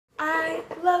I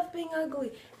love being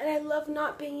ugly, and I love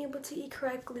not being able to eat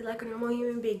correctly like a normal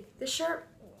human being. The shirt,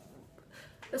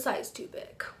 the size is too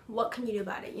big. What can you do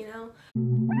about it, you know?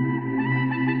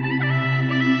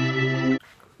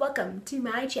 Welcome to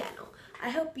my channel. I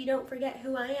hope you don't forget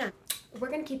who I am. We're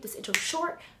gonna keep this intro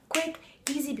short, quick,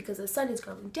 easy because the sun is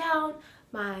going down.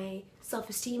 My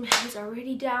self-esteem is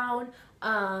already down.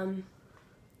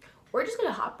 We're just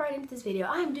gonna hop right into this video.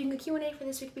 I'm doing a Q&A for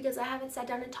this week because I haven't sat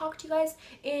down and talked to you guys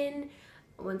in,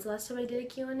 when's the last time I did a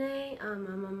Q&A?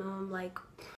 Like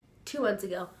 2 months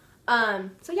ago.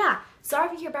 So yeah, sorry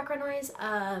if you hear background noise.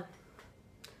 I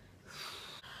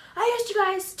asked you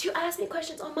guys to ask me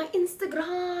questions on my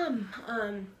Instagram.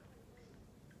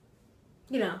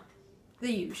 You know,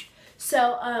 the usual.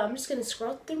 So I'm just gonna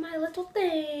scroll through my little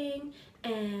thing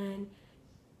and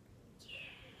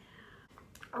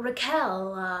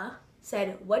Raquel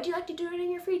said, what do you like to do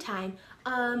during your free time?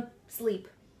 Sleep.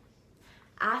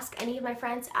 Ask any of my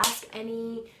friends, ask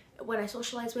when I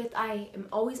socialize with. I am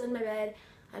always in my bed.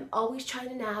 I'm always trying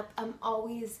to nap. I'm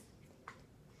always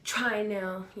trying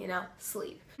to, you know,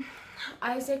 sleep.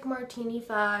 Isaac Martini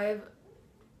 5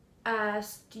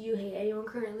 asked, do you hate anyone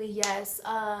currently? Yes,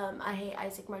 I hate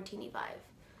Isaac Martini 5.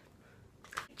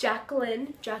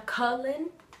 Jacqueline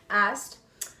asked,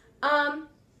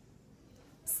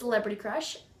 celebrity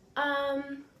crush.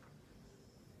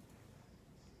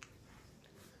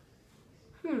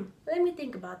 Let me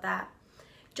think about that.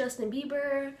 Justin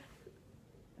Bieber,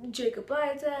 Jacob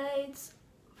Whitesides.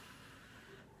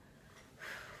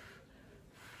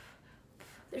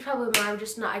 There's probably more,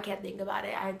 I can't think about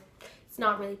it. It's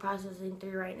not really processing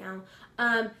through right now.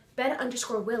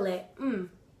 Ben_Willet.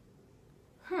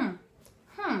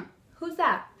 Who's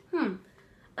that?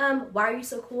 Why are you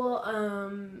so cool?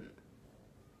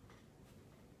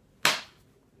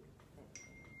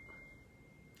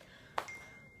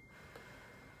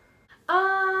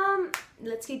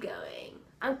 Let's keep going.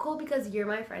 I'm cool because you're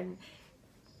my friend.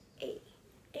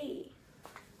 Hey.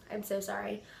 I'm so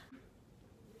sorry.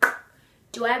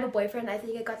 Do I have a boyfriend? I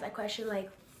think I got that question like...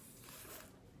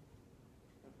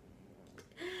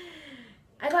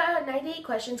 I got 98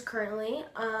 questions currently.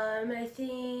 I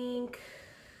think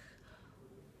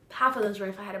half of those were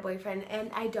if I had a boyfriend,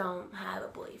 and I don't have a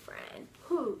boyfriend.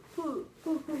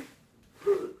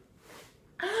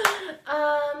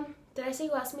 Did I say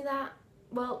who asked me that?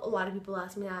 Well, a lot of people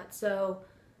asked me that, so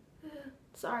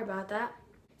sorry about that.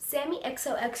 Sammy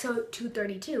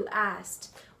XOXO232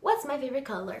 asked, what's my favorite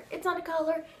color? It's not a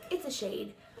color, it's a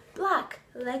shade. Black,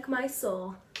 like my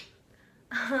soul.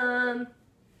 I'm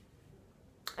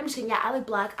just kidding. Yeah, I like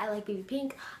black, I like baby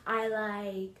pink, I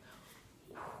like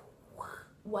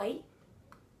white.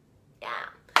 Yeah.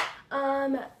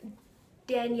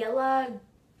 Daniela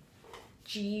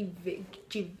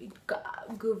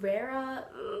Guevara,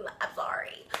 I'm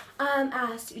sorry,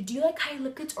 asked, do you like high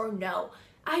lip kits or no?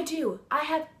 I do. I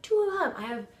have 2 of them. I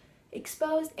have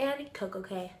Exposed and Coco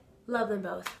K. Love them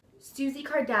both. Susie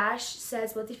Kardashian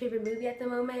says, what's your favorite movie at the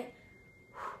moment?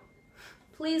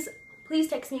 Please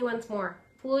text me once more.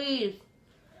 Please.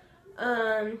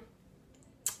 By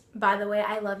the way,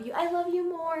 I love you. I love you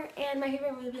more. And my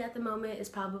favorite movie at the moment is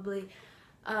probably,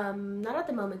 not at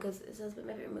the moment because this has been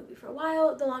my favorite movie for a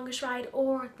while, The Longest Ride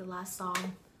or The Last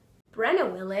Song. Brenna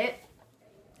Willett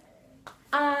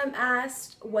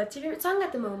asked, what's your favorite song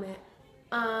at the moment?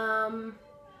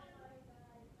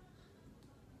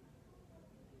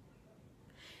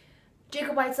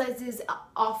 Jacob Whitesides is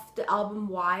off the album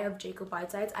Y of Jacob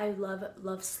Whitesides. I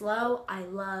love Slow. I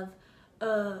love,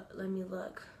 let me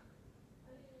look.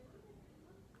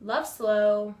 Love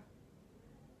Slow.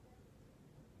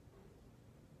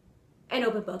 And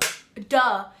Open Book.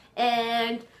 Duh.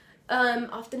 And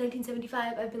off the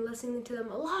 1975, I've been listening to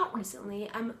them a lot recently.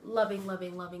 I'm loving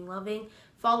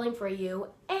Falling for You,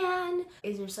 and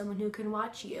Is There Someone Who Can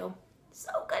Watch You?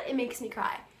 So good, it makes me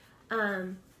cry,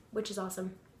 which is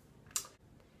awesome.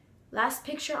 Last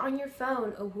picture on your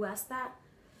phone. Oh, who asked that?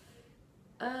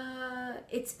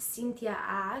 It's Cynthia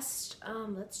asked.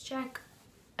 Let's check.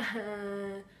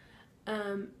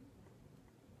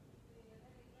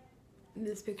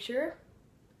 This picture,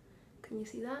 can you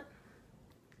see that?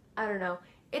 I don't know.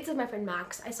 It's of my friend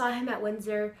Max. I saw him at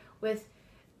Windsor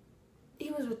he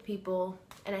was with people,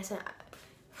 and I said,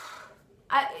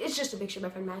 it's just a picture of my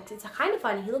friend Max. It's kind of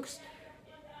funny. He looks,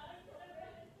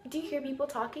 do you hear people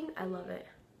talking? I love it.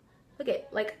 Look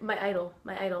at, like, my idol.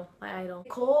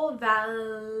 Nicole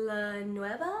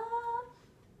Villanueva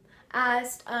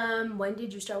asked, when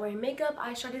did you start wearing makeup?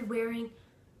 I started wearing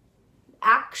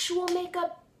actual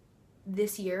makeup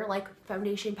this year, like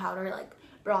foundation, powder, like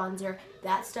bronzer,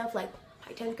 that stuff, like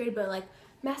 10th grade, but like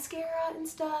mascara and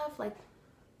stuff, like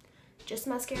just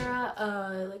mascara,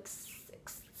 like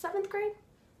 6th, 7th grade.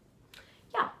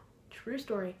 Yeah, true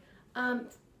story.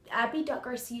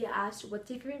 Abby.Garcia asked, what's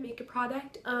your favorite makeup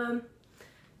product?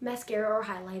 Mascara or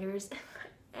highlighters.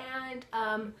 And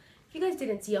if you guys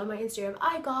didn't see on my Instagram,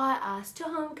 I got asked to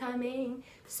homecoming.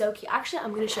 So cute. Actually,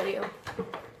 I'm gonna show you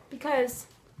because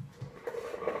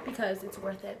it's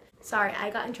worth it. Sorry, I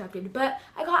got interrupted, but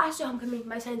I got asked to homecoming.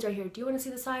 My sign's right here. Do you want to see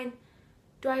the sign?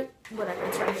 Whatever,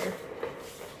 it's right here.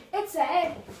 It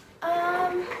said,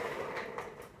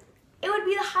 it would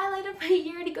be the highlight of my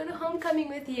year to go to homecoming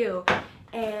with you.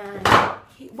 And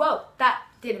whoa, that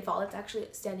didn't fall. It's actually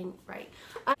standing right.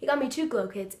 He got me 2 glow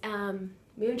kits,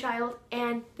 Moonchild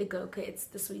and the Glow Kits,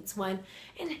 the Sweets one.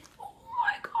 And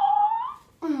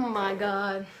oh my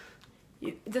god.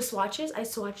 The swatches, I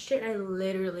swatched it and I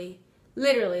literally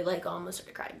like almost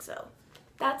started crying. So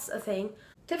that's a thing.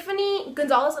 Tiffany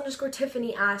Gonzalez _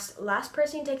 Tiffany asked, last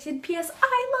person texted, P.S.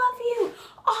 I love you.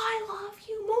 I love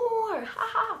you more.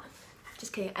 Haha.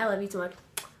 Just kidding. I love you so much.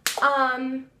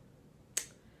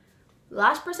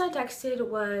 Last person I texted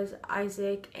was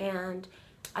Isaac, and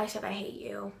I said I hate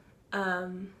you.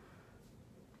 Who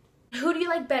do you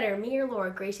like better, me or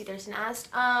Laura? Gracie Thurston asked.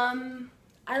 I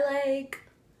like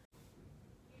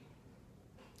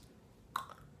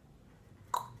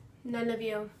none of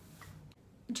you.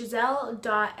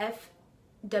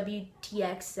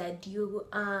 Giselle.fwtx said, do you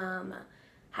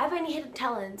have any hidden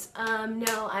talents?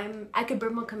 No, I could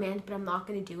burn one command, but I'm not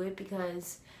gonna do it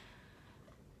because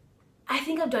I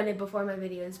think I've done it before in my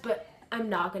videos, but I'm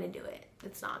not gonna do it.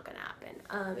 It's not gonna happen.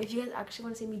 If you guys actually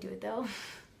want to see me do it though.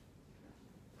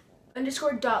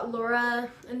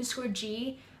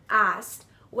 _Laura_G asked,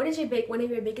 what is one of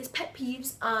your biggest pet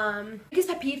peeves? Biggest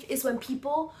pet peeve is when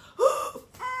people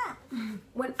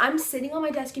when I'm sitting on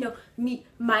my desk, you know, me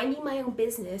minding my own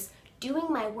business,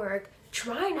 doing my work,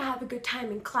 trying to have a good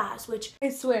time in class, which I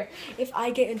swear, if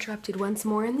I get interrupted once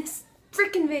more in this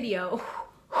freaking video,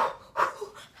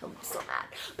 I'm so mad.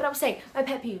 But I was saying, my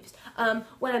pet peeves,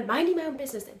 when I'm minding my own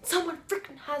business and someone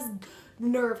freaking has the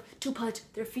nerve to put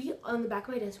their feet on the back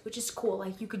of my desk, which is cool,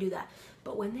 like you could do that.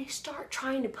 But when they start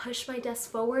trying to push my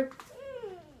desk forward,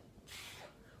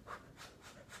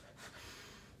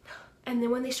 and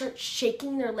then when they start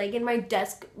shaking their leg and my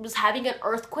desk was having an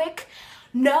earthquake,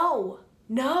 no,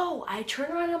 I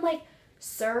turn around and I'm like,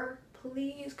 sir,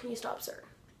 please, can you stop, sir?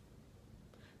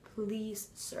 Please,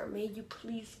 sir, may you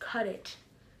please cut it?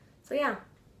 So yeah.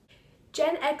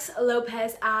 Jen X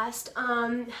Lopez asked,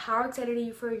 how excited are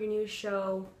you for your new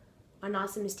show on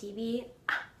Awesomeness TV?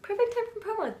 Perfect time for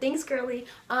promo. Thanks, girly.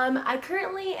 I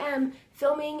currently am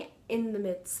filming in the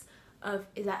midst of,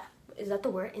 is that the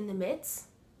word? In the midst?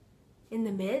 In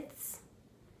the midst?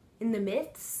 In the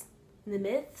midst? In the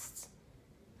midst?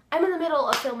 I'm in the middle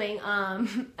of filming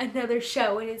another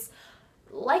show, and it's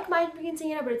like Mind Freaking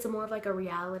Sienna, but it's more of like a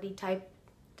reality type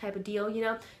of deal, you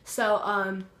know?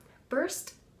 So,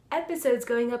 first episode's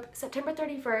going up September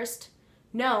 31st.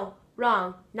 No,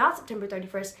 wrong. Not September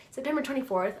 31st. September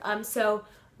 24th. So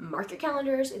mark your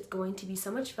calendars. It's going to be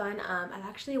so much fun. I've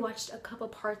actually watched a couple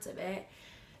parts of it,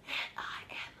 and I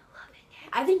am loving it.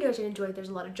 I think you guys are going to enjoy it. There's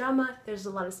a lot of drama. There's a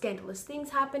lot of scandalous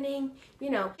things happening. You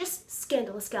know, just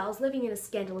scandalous gals living in a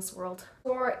scandalous world.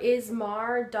 Or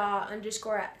ismar._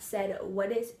 said,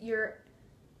 what is your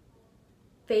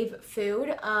fave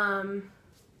food?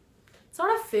 It's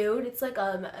not a food, it's like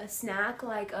a snack,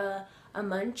 like a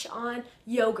munch on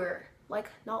yogurt. Like,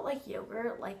 not like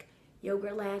yogurt, like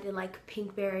Yogurtland and like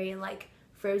Pinkberry and like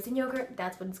frozen yogurt.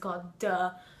 That's what it's called,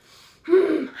 duh.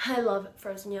 I love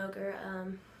frozen yogurt. I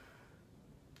love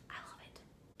it.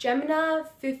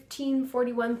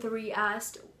 Gemina15413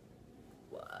 asked,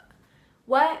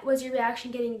 what was your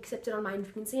reaction getting accepted on Mind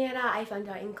Freaking Sienna? I found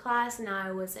out in class and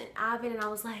I was an avid and I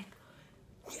was like,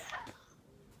 yeah.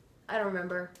 I don't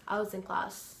remember. I was in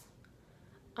class.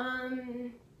 But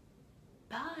I'm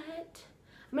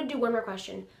gonna do one more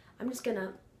question. I'm just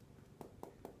gonna.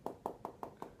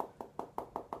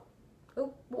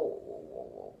 Oh,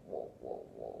 whoa.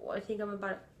 I think I'm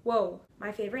about. Whoa,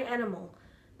 my favorite animal.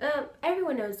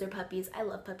 Everyone knows they're puppies. I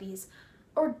love puppies,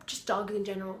 or just dogs in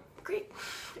general. Great.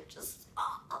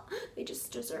 They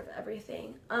just deserve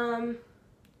everything.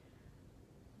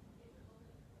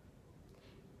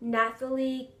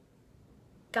 Nathalie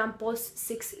Campos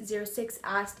 606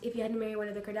 asked, if you had to marry one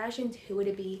of the Kardashians, who would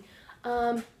it be?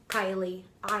 Kylie.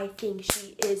 I think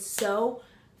she is so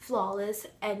flawless.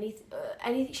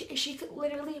 Anything she could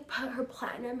literally put her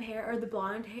platinum hair or the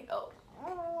blonde hair.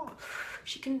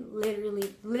 She can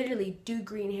literally do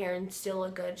green hair and still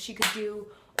look good. She could do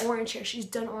orange hair. She's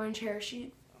done orange hair.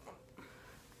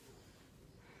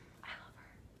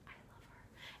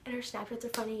 and her Snapchats are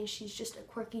funny, and she's just a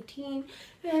quirky teen.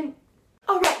 And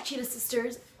alright, cheetah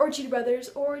sisters, or cheetah brothers,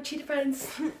 or cheetah friends,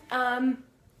 I'm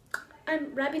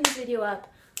wrapping this video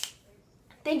up.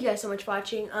 Thank you guys so much for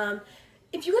watching.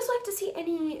 If you guys would like to see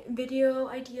any video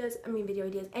ideas,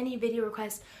 any video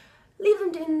requests, leave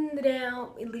them in the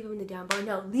down bar.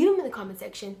 No, leave them in the comment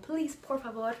section, please, por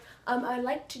favor. I'd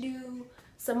like to do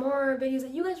some more videos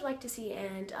that you guys would like to see,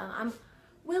 and I'm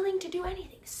willing to do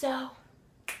anything. So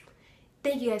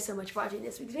thank you guys so much for watching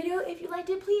this week's video. If you liked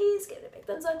it, please give it a big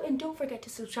thumbs up, and don't forget to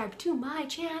subscribe to my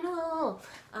channel.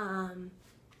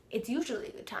 It's usually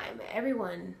a good time.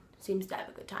 Everyone seems to have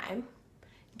a good time.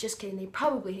 Just kidding, they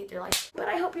probably hate their life. But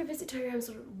I hope your visit to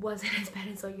Airam wasn't as bad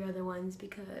as all your other ones,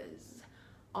 because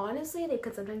honestly, they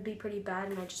could sometimes be pretty bad,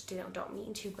 and I just don't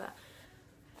mean to, but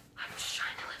I'm just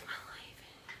trying to live my life,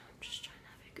 and I'm just trying to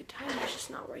have a good time. It's just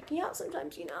not working out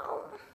sometimes, you know?